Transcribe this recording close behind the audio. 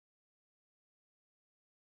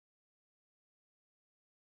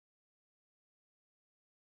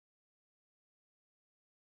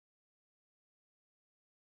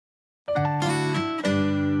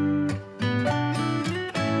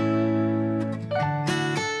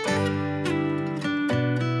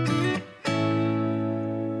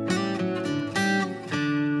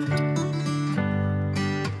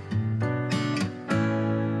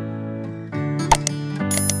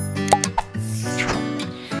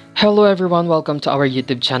Hello everyone, welcome to our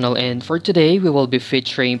YouTube channel, and for today we will be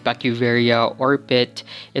featuring PACHYVERIA ORPET.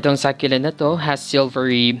 Itong succulent na to has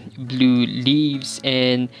silvery blue leaves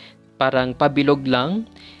and parang pabilog lang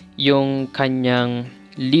yung kanyang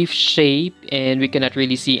leaf shape, and we cannot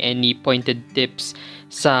really see any pointed tips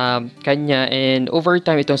sa kanya. And over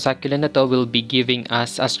time, itong succulent na to will be giving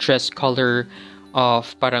us a stress color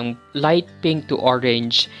of parang light pink to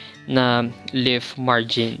orange na leaf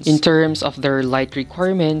margins. In terms of their light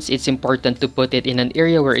requirements, it's important to put it in an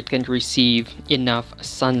area where it can receive enough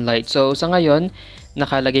sunlight. So sa ngayon,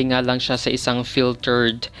 nakalagay nga lang siya sa isang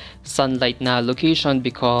filtered sunlight na location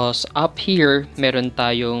because up here, meron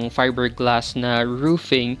tayong fiberglass na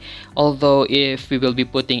roofing. Although if we will be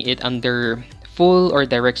putting it under full or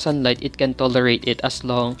direct sunlight, it can tolerate it as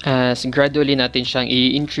long as gradually natin siyang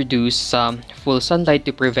i-introduce sa full sunlight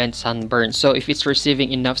to prevent sunburn. So if it's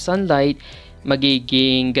receiving enough sunlight,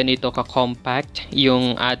 magiging ganito ka-compact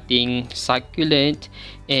yung ating succulent,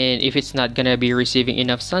 and if it's not gonna be receiving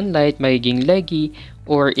enough sunlight, magiging leggy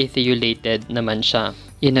or ethioulated naman siya.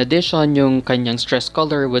 In addition, yung kanyang stress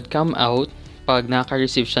color would come out pag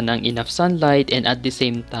naka-receive siya ng enough sunlight, and at the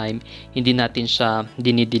same time, hindi natin siya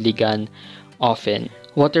dinidiligan often.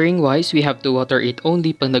 Watering wise, we have to water it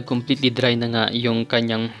only pag nag-completely dry na nga yung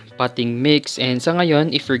kanyang potting mix. And sa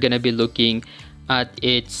ngayon, if you're gonna be looking at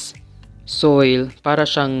its soil, para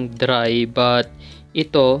siyang dry, but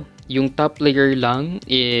ito, yung top layer lang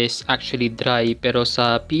is actually dry, pero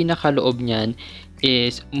sa pinakaloob niyan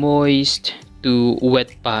is moist to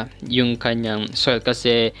wet pa yung kanyang soil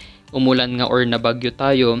kasi umulan nga or nabagyo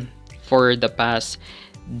tayo for the past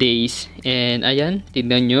days. And ayan,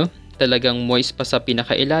 tignan nyo, talagang moist pa sa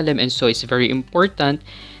pinakailalim, and so it's very important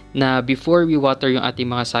na before we water yung ating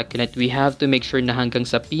mga succulent, we have to make sure na hanggang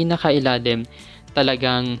sa pinakailalim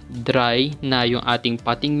talagang dry na yung ating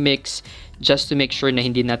potting mix, just to make sure na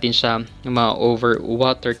hindi natin siya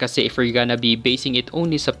ma-overwater. Kasi if we're gonna be basing it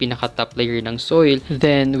only sa pinaka-top layer ng soil,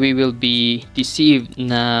 then we will be deceived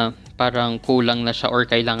na parang kulang na siya or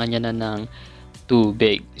kailangan niya na ng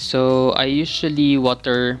tubig. So I usually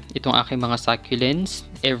water itong aking mga succulents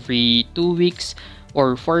every 2 weeks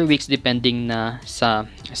or 4 weeks depending na sa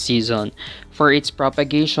season. For its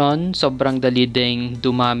propagation, sobrang dali ding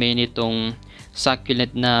dumami nitong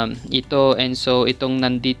succulent na ito, and so itong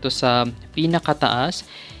nandito sa pinakataas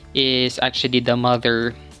is actually the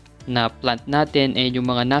mother na plant natin, and yung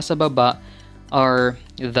mga nasa baba are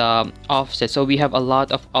the offsets. So we have a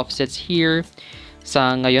lot of offsets here.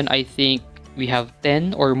 Sa ngayon, I think we have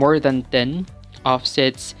 10 or more than 10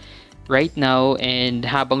 offsets right now, and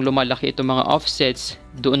habang lumalaki itong mga offsets,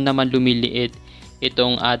 doon naman lumiliit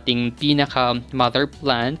itong ating pinaka mother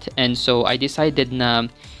plant, and so I decided na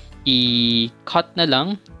i-cut na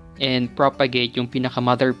lang and propagate yung pinaka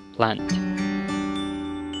mother plant.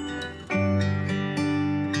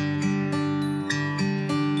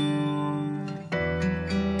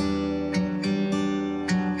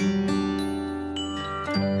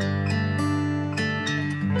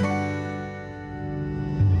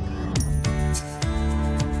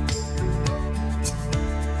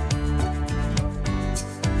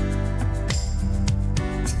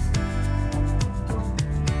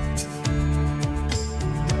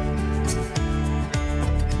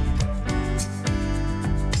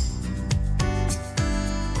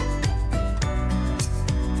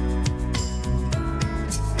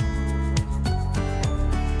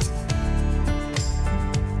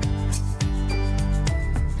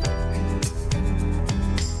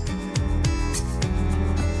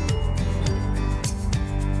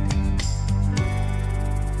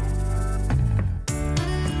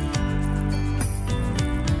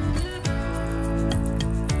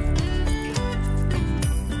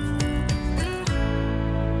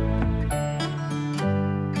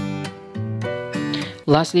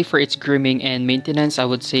 Lastly, for its grooming and maintenance, I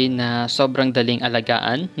would say na sobrang daling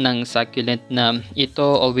alagaan ng succulent na ito.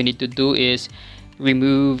 All we need to do is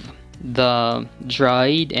remove the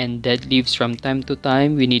dried and dead leaves from time to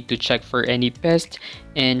time. We need to check for any pest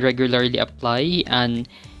and regularly apply an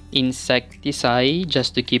insecticide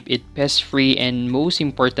just to keep it pest-free, and most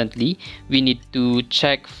importantly, we need to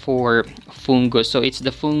check for fungus. So it's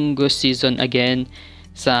the fungus season again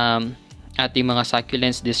sa ating mga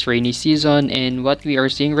succulents this rainy season, and what we are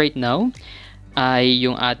seeing right now ay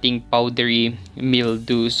yung ating powdery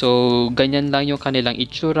mildew. So ganyan lang yung kanilang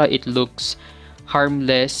itsura. It looks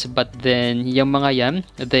harmless, but then yung mga yan,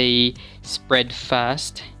 they spread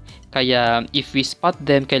fast. Kaya if we spot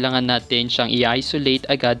them, kailangan natin siyang i-isolate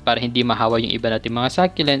agad para hindi mahawa yung iba nating mga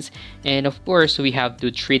succulents, and of course we have to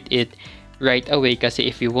treat it right away kasi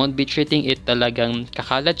if you won't be treating it, talagang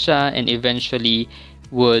kakalat siya and eventually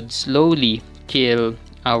would slowly kill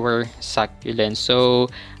our succulents. So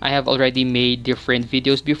I have already made different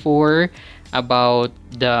videos before about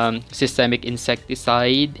the systemic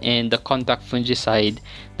insecticide and the contact fungicide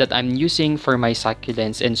that I'm using for my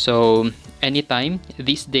succulents. And so anytime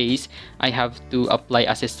these days, I have to apply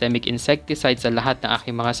a systemic insecticide sa lahat ng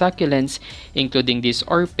aking mga succulents, including this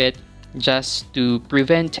ORPET, just to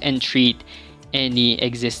prevent and treat any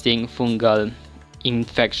existing fungal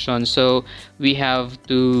infection. So we have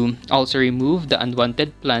to also remove the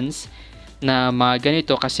unwanted plants na mga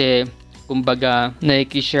ganito kasi kumbaga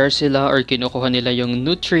nakikishare sila or kinukuha nila yung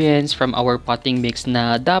nutrients from our potting mix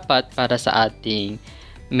na dapat para sa ating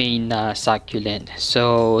main succulent.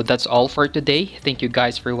 So that's all for today. Thank you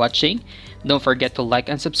guys for watching. Don't forget to like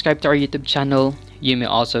and subscribe to our YouTube channel. You may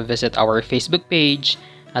also visit our Facebook page,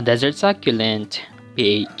 A Desert Succulent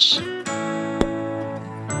PH.